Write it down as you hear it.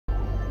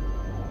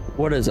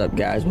What is up,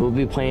 guys? We'll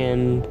be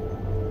playing.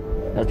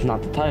 That's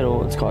not the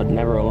title. It's called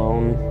Never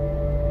Alone.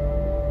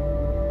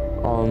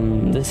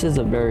 This is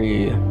a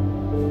very. I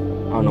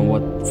don't know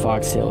what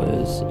Foxtail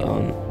is.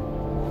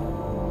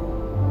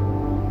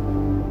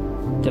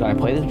 Did I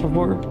play this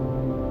before?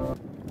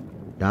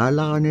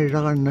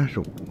 Dalaganiran na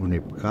suk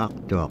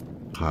unipkakto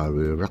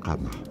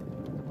kawirakama.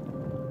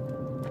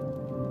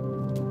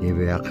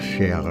 Ibeak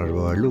siya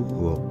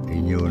karwaluko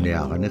inyo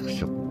niya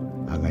kaniksok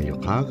ang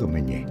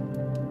ayukagamanye.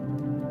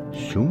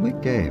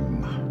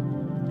 Sumitema.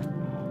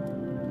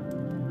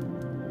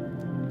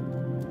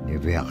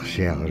 Ibeak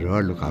siya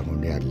karwaluko ang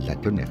niya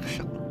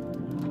latuniksak.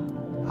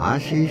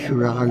 Asi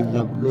surakal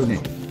nablune,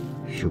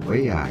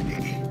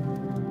 subayani.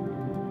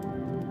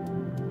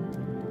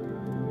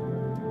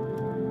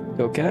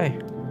 Okay.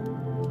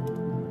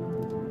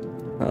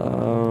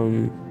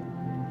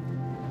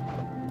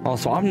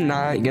 Also, I'm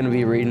not gonna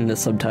be reading the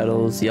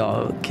subtitles.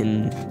 Y'all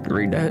can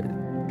read that.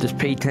 Just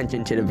pay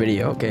attention to the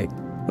video, okay?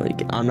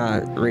 Like, I'm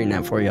not reading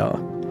that for y'all.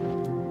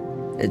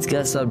 It's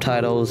got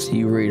subtitles.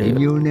 You read it.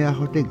 Inyo niya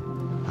ako ting,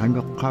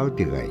 ano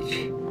kauti guys?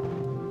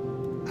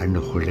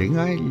 Ano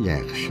kulingay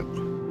leksok?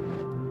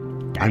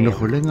 Ano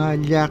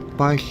kulingay lek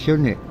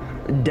pasyon eh?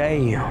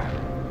 Damn.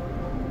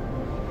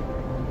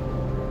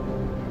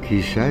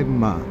 Kisay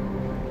ma,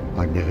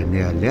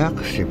 panirniya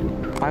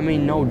leksibut. I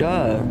mean, no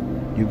duh.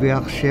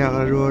 Ibeak siya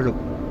karwaluk,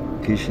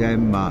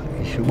 kisay ma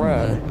isumma.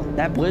 Bruh,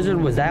 that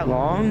blizzard was that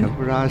long?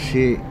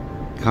 Naprasi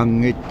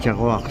kangit siya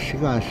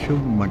siga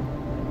summan.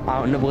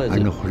 Out in the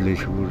blizzard. Ano kuli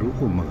siguro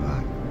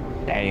kumakan?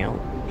 Damn.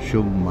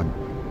 Summan,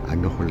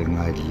 ano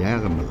kulingay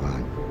lek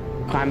makan?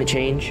 Climate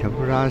change.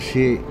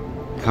 Naprasi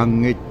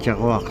kangit siya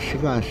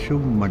siga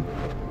summan.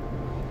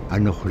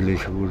 Ano kuli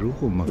siguro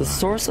kumakan? The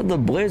source of the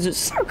blizzard?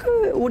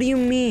 Sucker, what do you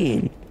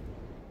mean?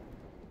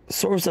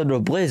 Source of the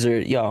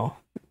blizzard, yo.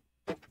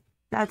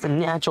 That's a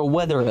natural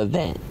weather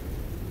event.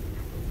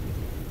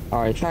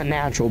 Alright, it's not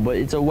natural, but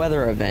it's a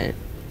weather event.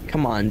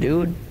 Come on,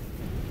 dude.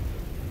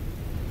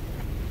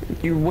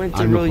 You went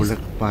to Ano really...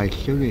 kulak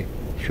pasyon eh?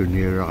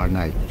 Sunira ka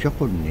na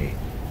tsakon eh.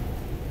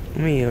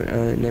 Let me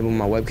enable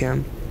my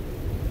webcam.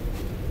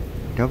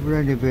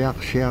 Tabra ni Beak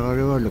siya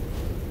karwaluk,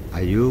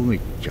 ayong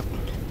itsak.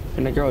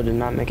 And the girl did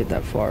not make it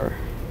that far.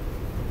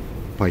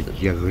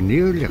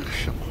 Payaganir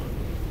leksak.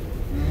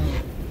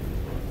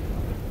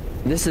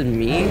 This is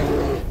me?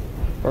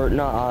 Or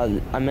no,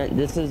 I meant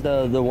this is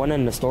the one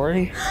in the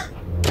story?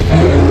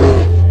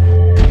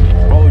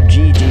 Oh,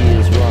 GG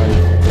is run.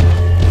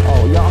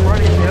 Oh, yeah, I'm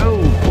running.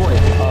 No, boy.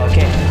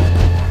 Okay.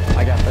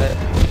 I got that.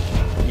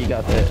 You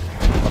got that.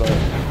 Hold on.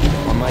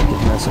 My mic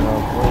is messing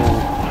up. Oh,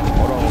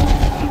 hold on.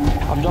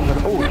 I'm jumping.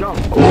 Oh, jump.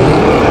 Oh.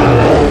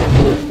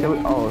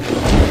 Oh.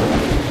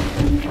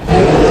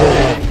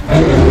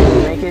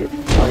 Make it?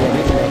 Oh, yeah,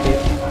 you can make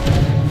it.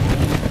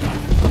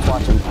 Let's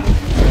watch him.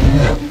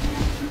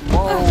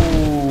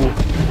 Whoa.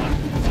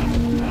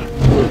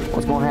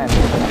 What's going to happen?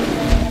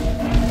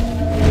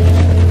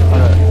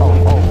 Oh,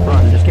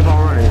 run. Just keep on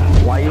running.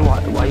 Why you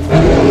Alright,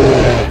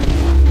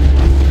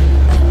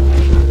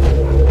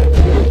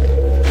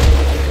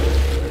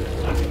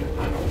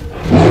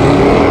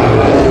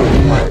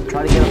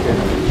 try to get up there.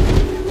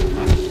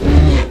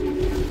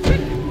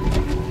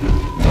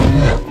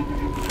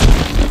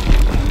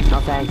 No,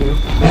 thank you.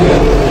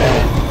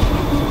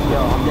 Yo,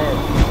 I'm dead.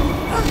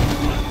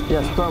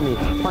 Yes, throw me.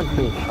 Punch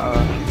me.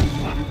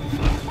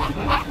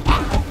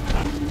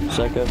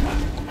 Second.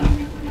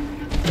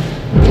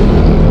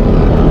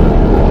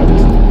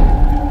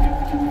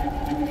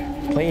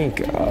 Playing,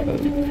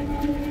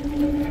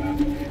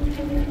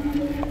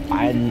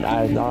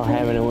 I don't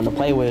have anyone to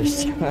play with.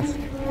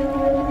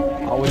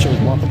 I wish it was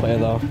multiplayer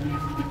though.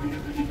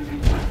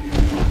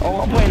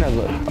 Oh, I'm playing as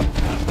a...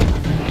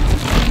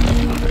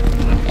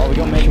 Oh, we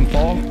gonna make him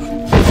fall?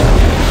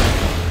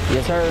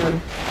 Yes, sir.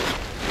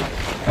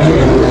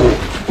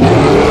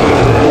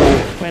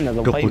 Playing as a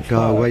white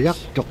fox.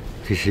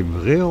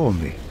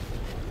 Kisimreomi.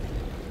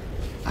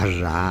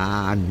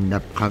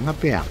 Aranap ka nga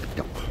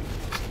peaktok.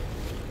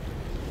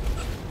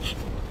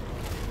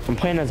 I'm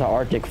playing as an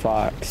Arctic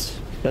fox.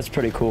 That's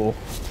pretty cool.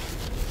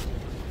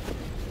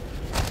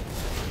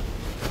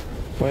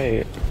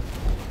 Wait.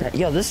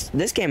 Yo, this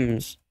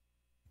game's...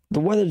 The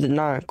weather did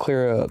not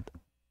clear up.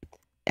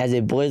 As a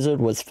blizzard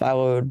was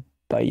followed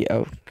by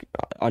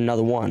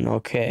another one.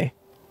 Okay.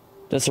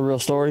 That's a real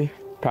story?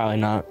 Probably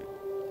not.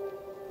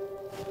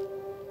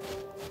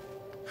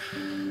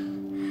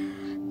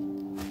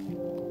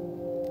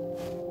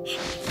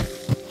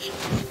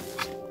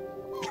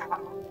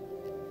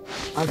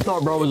 I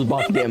thought bro was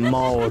about to get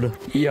mauled.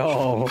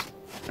 Yo.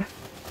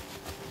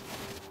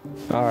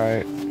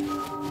 Alright.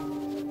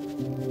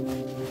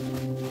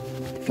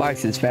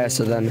 Fox is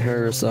faster than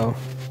her, so.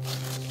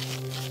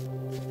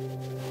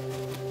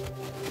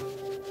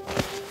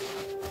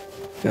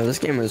 Yeah, this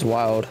game is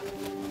wild.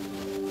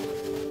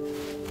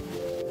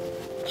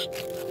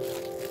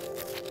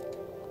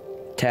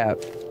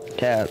 Tap.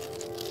 Tap.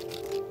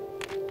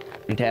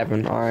 I'm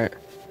tapping, alright.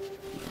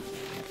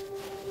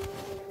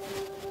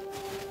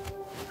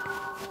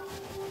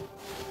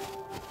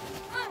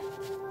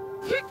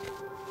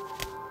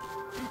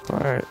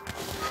 Alright.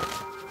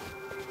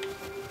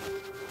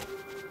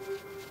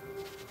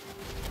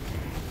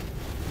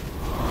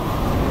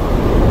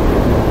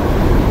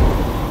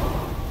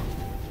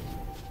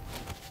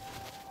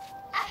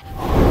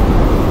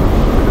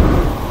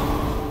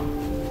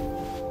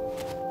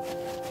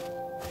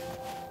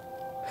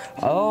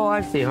 Oh,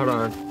 I see. Hold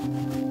on.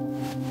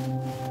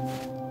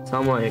 So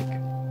I'm like,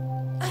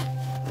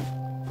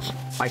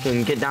 I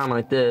can get down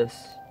like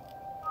this.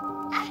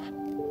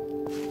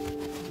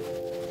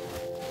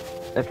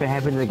 If it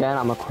happens again,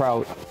 I'm a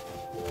crouch.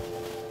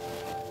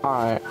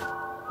 Alright.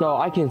 So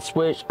I can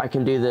switch. I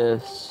can do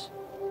this.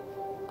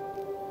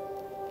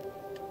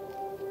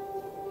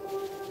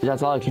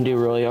 That's all I can do,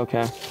 really.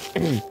 Okay.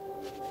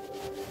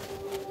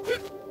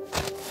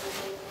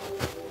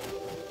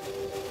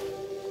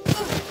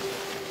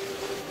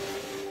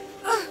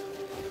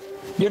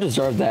 You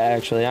deserve that,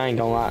 actually. I ain't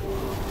gonna lie.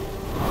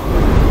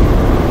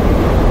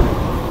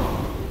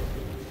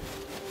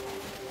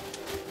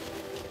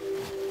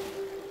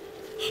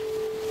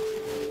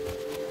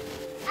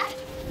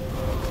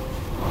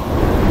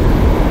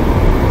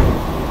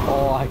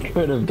 Oh, I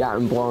could have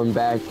gotten blown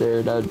back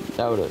there. That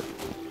would have.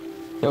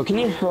 Yo, can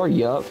you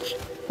hurry up?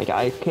 Like,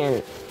 I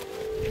can't.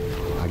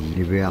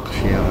 You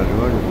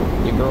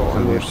girl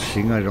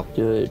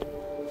understood.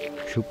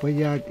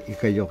 Supaya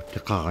ikayok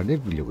takane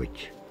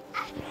bilugit.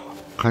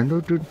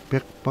 Kanudun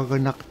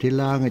pekpaganak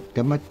tilangit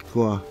tamat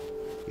ko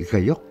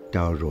ikayok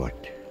tawruat.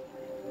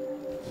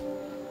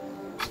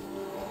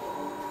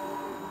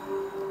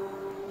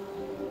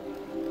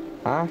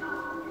 Huh?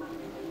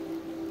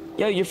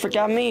 Yo, you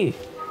forgot me.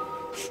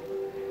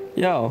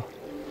 Yo,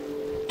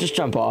 just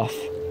jump off.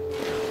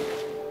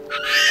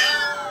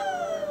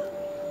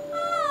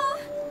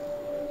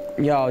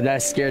 Yo,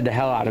 that scared the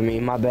hell out of me.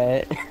 My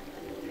bad.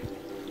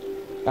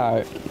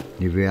 Alright.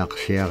 Niveak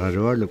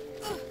siyagaroluk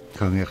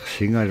kangek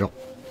singarok.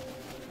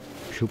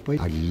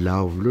 Supay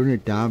alawlo ni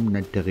tam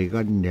na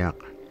terigan niyak.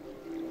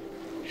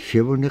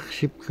 Sibunik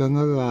sip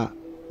kangaga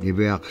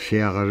niveak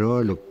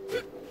siyagaroluk.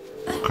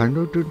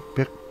 Kanudun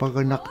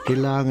pekpaganak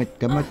tilangit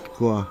tamat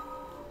ko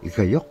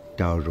ikayok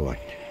tawruat.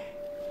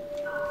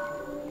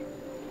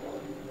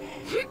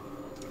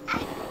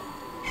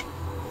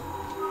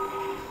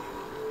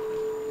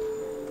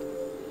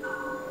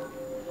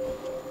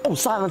 Oh,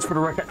 silence for the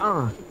record.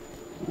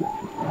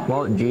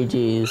 Well,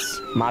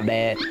 GG's. My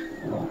bad.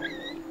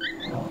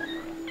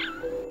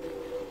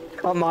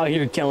 I'm out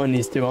here killing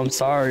these two. I'm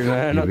sorry,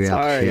 man. I'm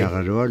sorry.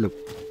 My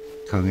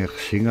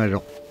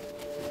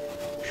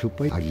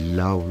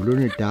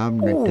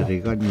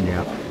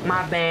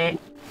bad.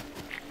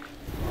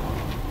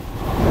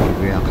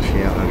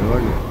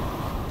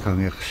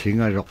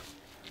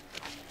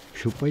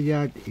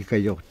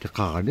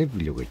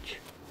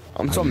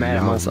 I'm so mad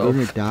at myself.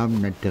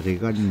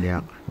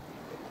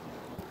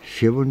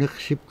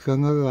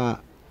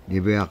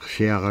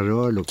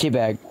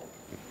 Teabag.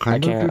 I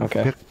can't,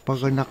 okay.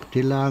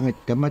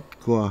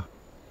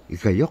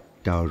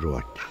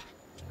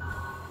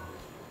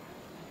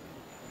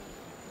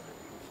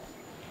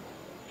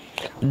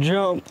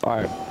 Jump.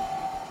 Alright.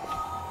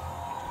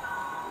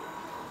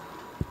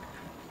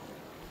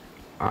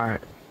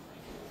 Alright.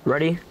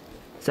 Ready?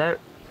 Set.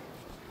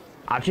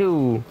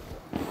 Achoo.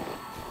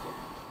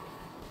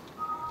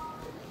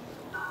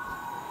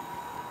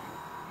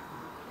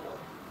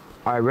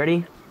 Alright,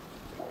 ready?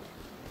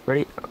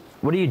 Ready?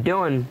 What are you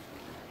doing?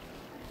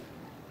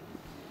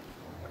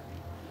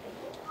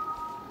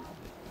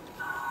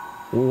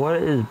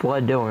 What is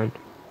blood doing?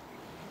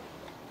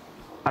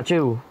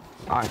 Achoo.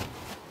 Alright.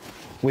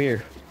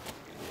 Weird.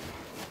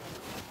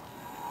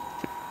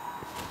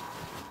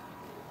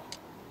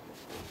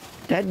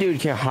 That dude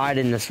can hide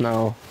in the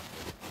snow.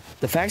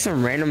 The fact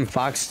some random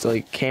fox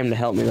like came to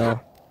help me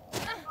though.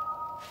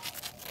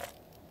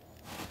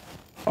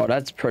 Oh,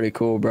 that's pretty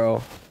cool,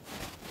 bro.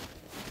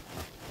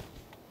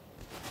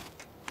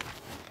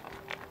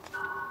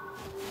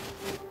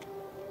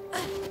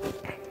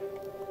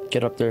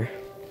 Get up there.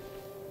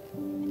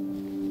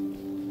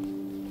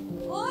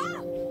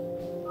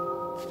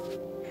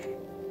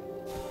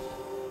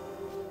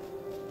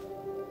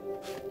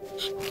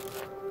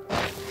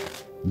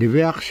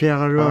 Diviak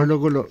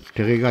siyagarolo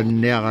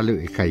terigan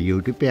niagalu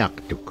ikayuti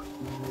piaktuk.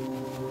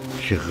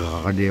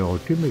 Sigagade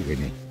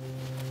otimigene.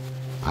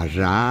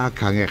 Ara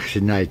kangek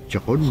sinay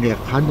chakon ne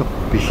kanok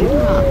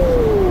pisina.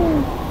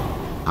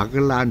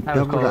 Agalan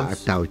tabra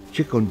ataw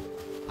chikon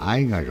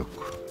ay ngarok.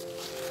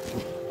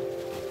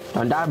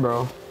 Don't die,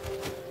 bro.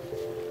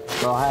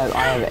 Bro, I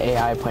have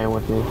AI playing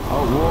with me.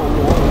 Oh,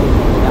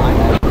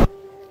 whoa.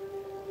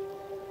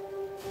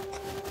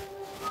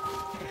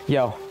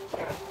 Yo,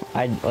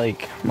 I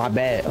like my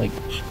bad. Like,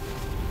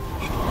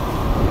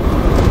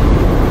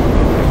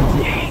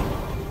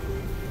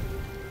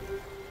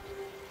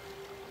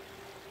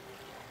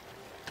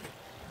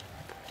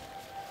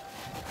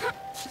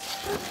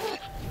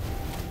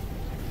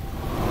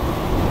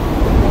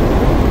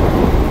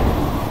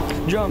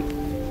 jump.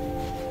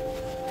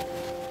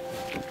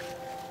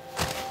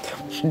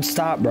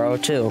 Stop, bro.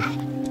 Chill.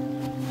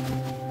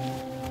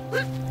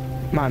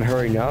 Mind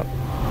hurrying up.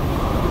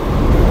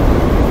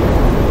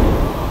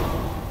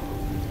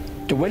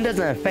 The wind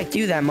doesn't affect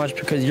you that much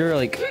because you're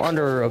like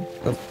under a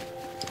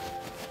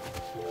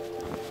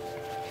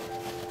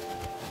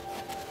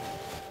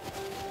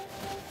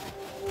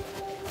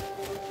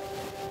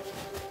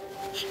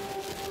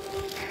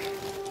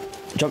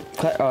jump,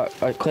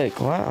 click,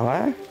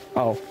 what?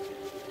 Oh.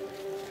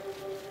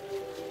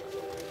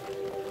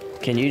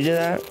 Can you do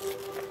that?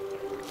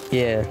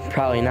 Yeah,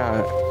 probably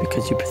not,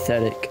 because you're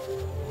pathetic.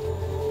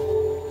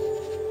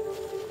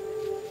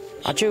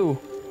 Achoo!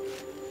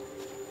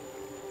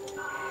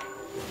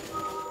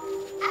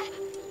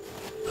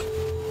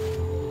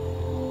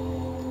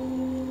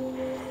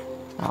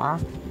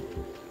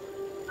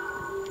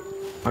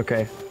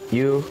 Okay,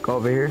 you go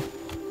over here.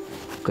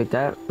 Click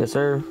that. Yes,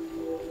 sir.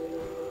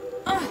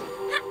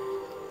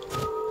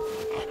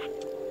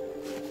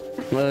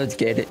 Let's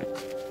get it.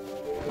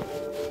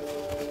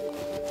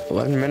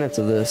 11 minutes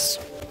of this.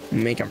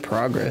 Making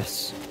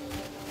progress.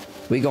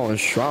 We going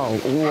strong.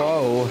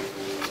 Whoa.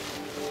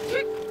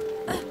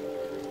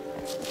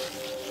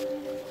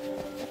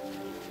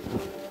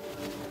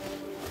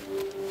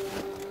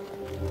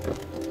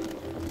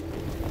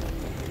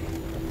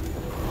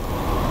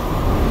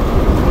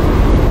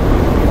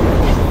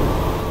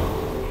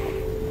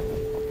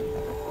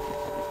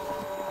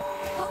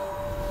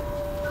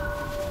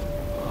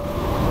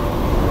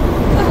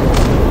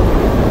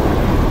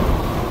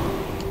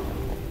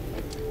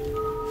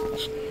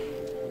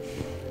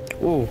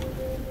 Ooh.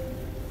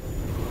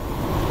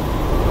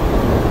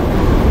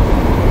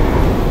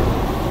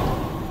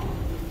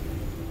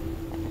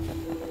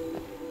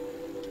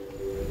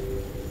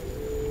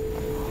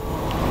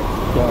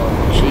 Yo,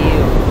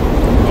 chill.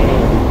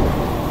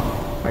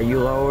 Damn. Are you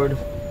lowered?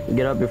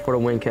 Get up before the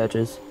wind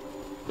catches.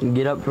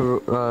 Get up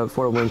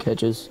before the wind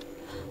catches.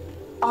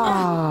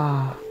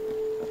 Ah.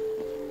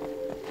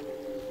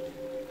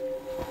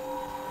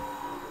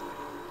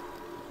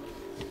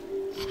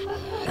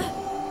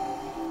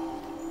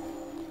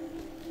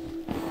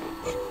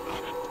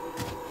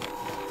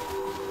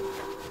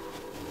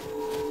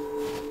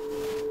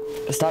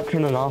 Stop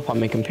turning off on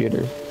my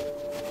computer. I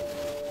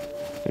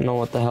don't know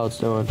what the hell it's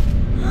doing.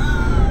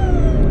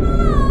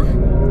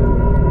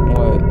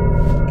 What?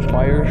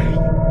 Fire?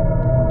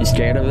 You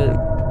scared of it?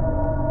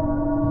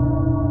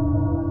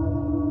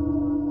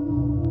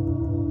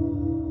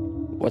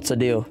 What's the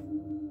deal?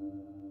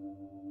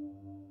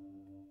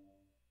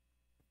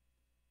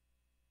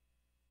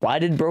 Why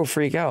did bro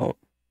freak out?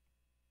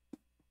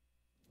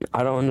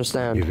 I don't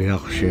understand.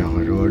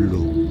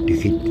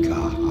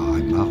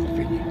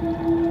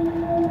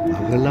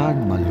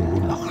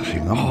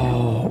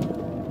 Oh,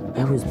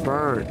 it was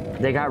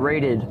burnt. They got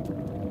raided.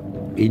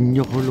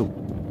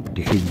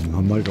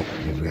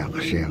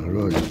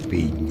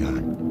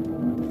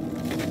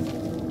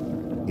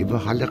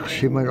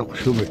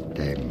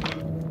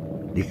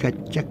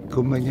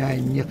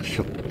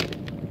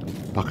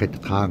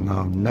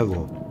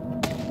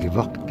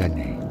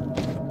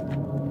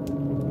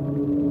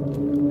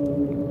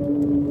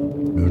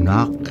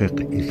 Nunakik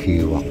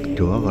iki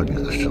waktu ako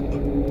naksok.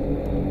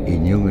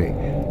 Inyong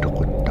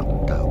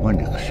tukot-taktawan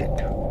naksit.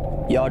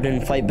 Y'all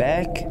didn't fight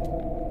back?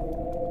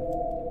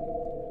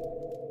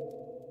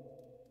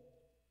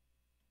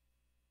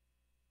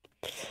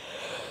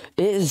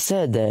 It is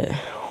said that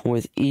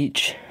with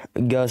each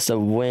gust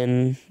of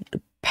wind,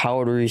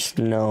 powdery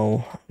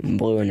snow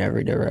blew in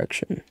every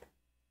direction.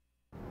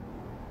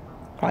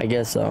 I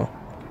guess so.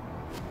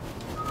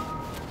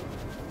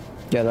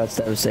 Yeah, that's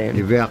what I was saying.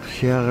 Ibak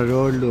siya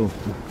rolo,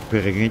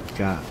 peringit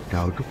ka,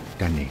 tautuk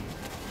tani.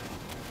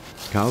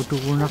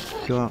 Tautukunak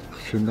siya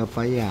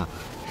sunapayak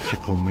sa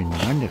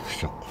kumingan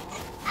naksok.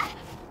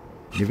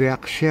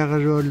 Ibak siya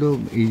rolo,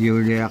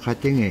 iyo niya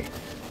katingi,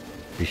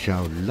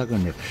 pisaw laga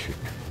naksit.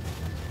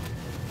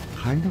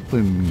 Kano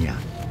pa miya?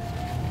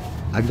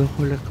 Ano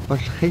ko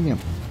lakpas kanyam,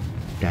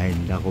 dahil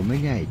na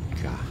kumingait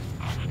ka.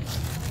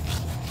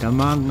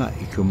 Tama nga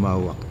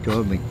ikumawak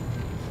tumig.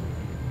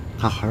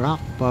 Kaharak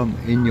pam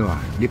inyo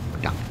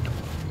liptak.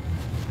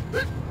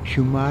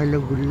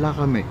 Sumalagula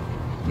kami.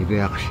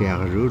 Nibiyak siya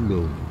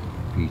karulo.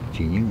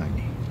 Pichinya nga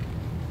ni.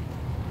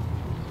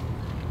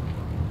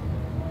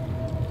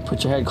 Put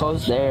your head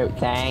close there.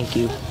 Thank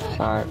you.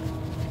 Alright.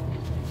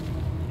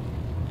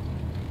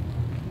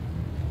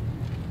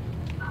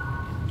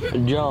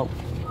 Jump.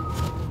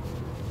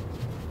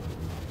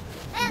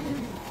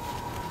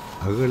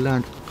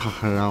 Agalan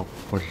kaharak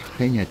pas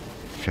kanyat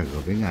sa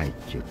gabi nga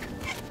ityut.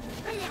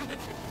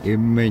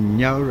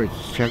 Imenyaw rin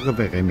sa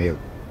gabi kami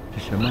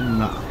sa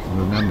mga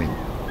namin.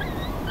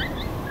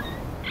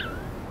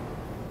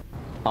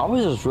 I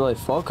was just really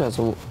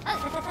focused.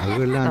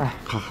 Agalan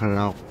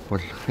kaharak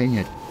pas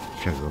kanyat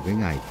sa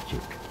gabi nga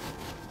ityut.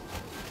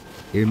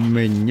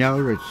 Imenyaw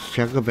rin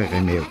sa gabi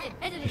kami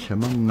sa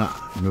mga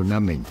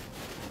namin.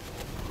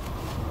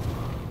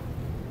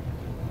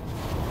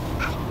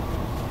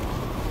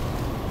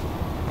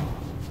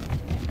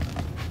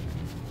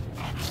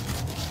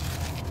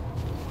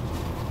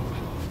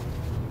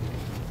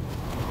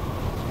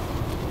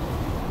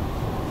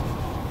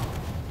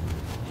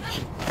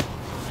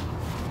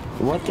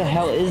 What the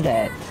hell is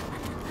that?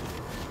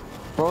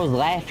 Bro's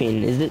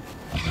laughing, is it?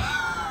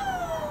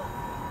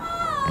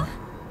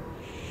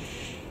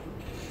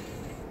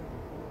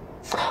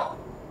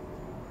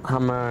 How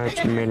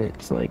much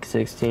minutes? Like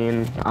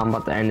 16. I'm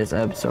about to end this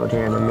episode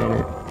here in a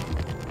minute.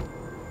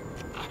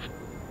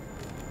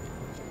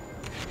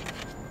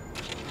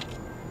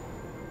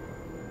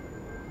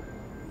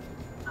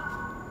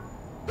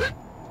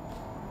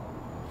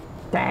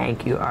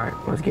 Thank you. Alright,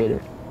 let's get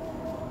it.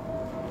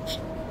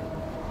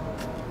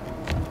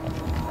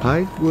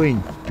 Hi,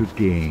 Gwen,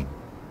 today.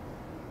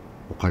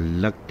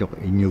 Ukalaktok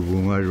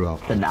inyugunga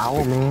rock. The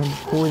owl, man?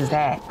 Who is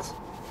that?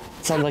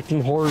 Sounds like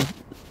some horror.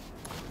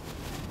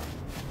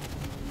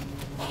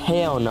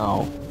 Hell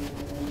no.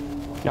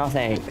 No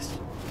thanks.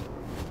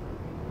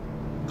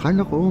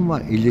 Kano ko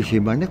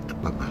ilisimanek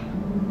pa ka?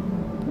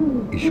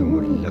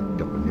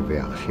 Isumulaktok ni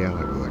Beaksya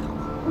karualo.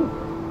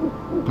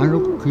 Kano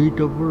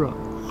kita pura?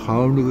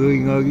 Kau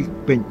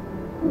nagingagikpen.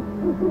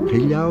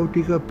 Kilaw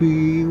di ka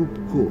piyup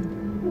ko.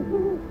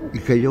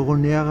 Ikayo ko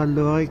niya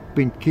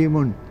kalawikpen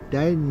kimon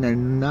dahil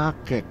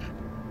nanakek.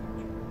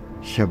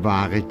 Sa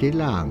bakit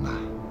ilang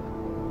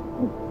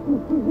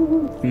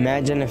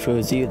Imagine if it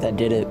was you that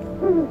did it.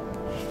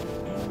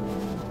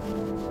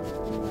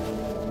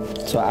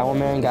 So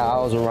Owlman got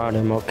owls around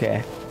him,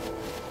 okay.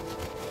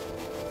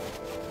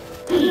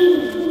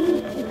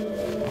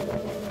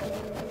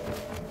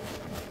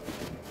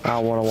 I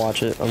don't want to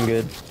watch it, I'm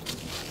good.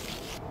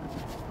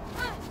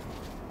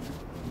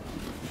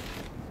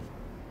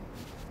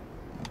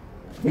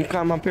 You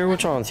come up here,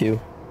 what's wrong with you?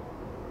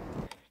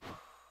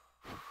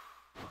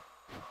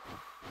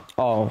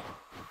 Oh.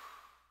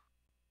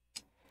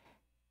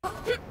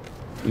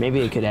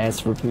 Maybe I could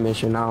ask for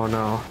permission, I don't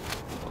know.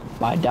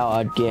 But I doubt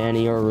I'd get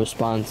any or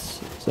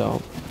response,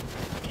 so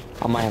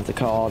I might have to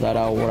call that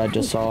out what I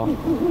just saw.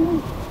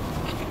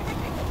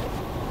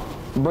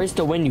 Brace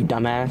the wind, you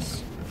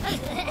dumbass.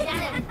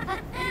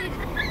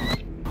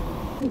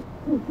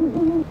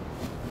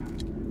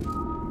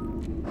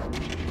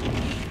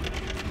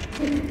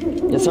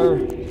 Yes, sir.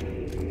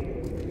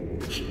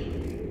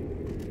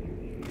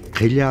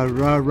 Kaya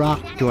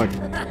rarak tuat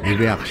ni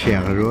Beaksya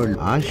karualo.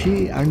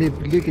 Asi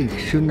anibliking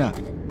suna.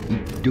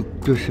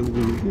 Idukto sa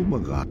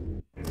umaga.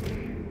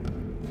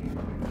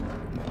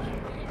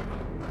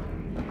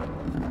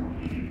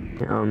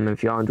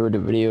 If y'all enjoyed the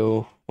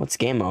video, what's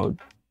game mode?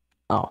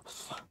 Oh,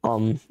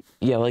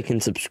 yeah, like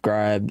and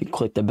subscribe,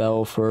 click the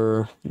bell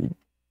so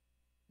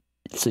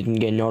you can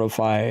get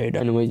notified.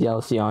 Anyways, yeah,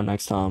 I'll see y'all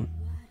next time.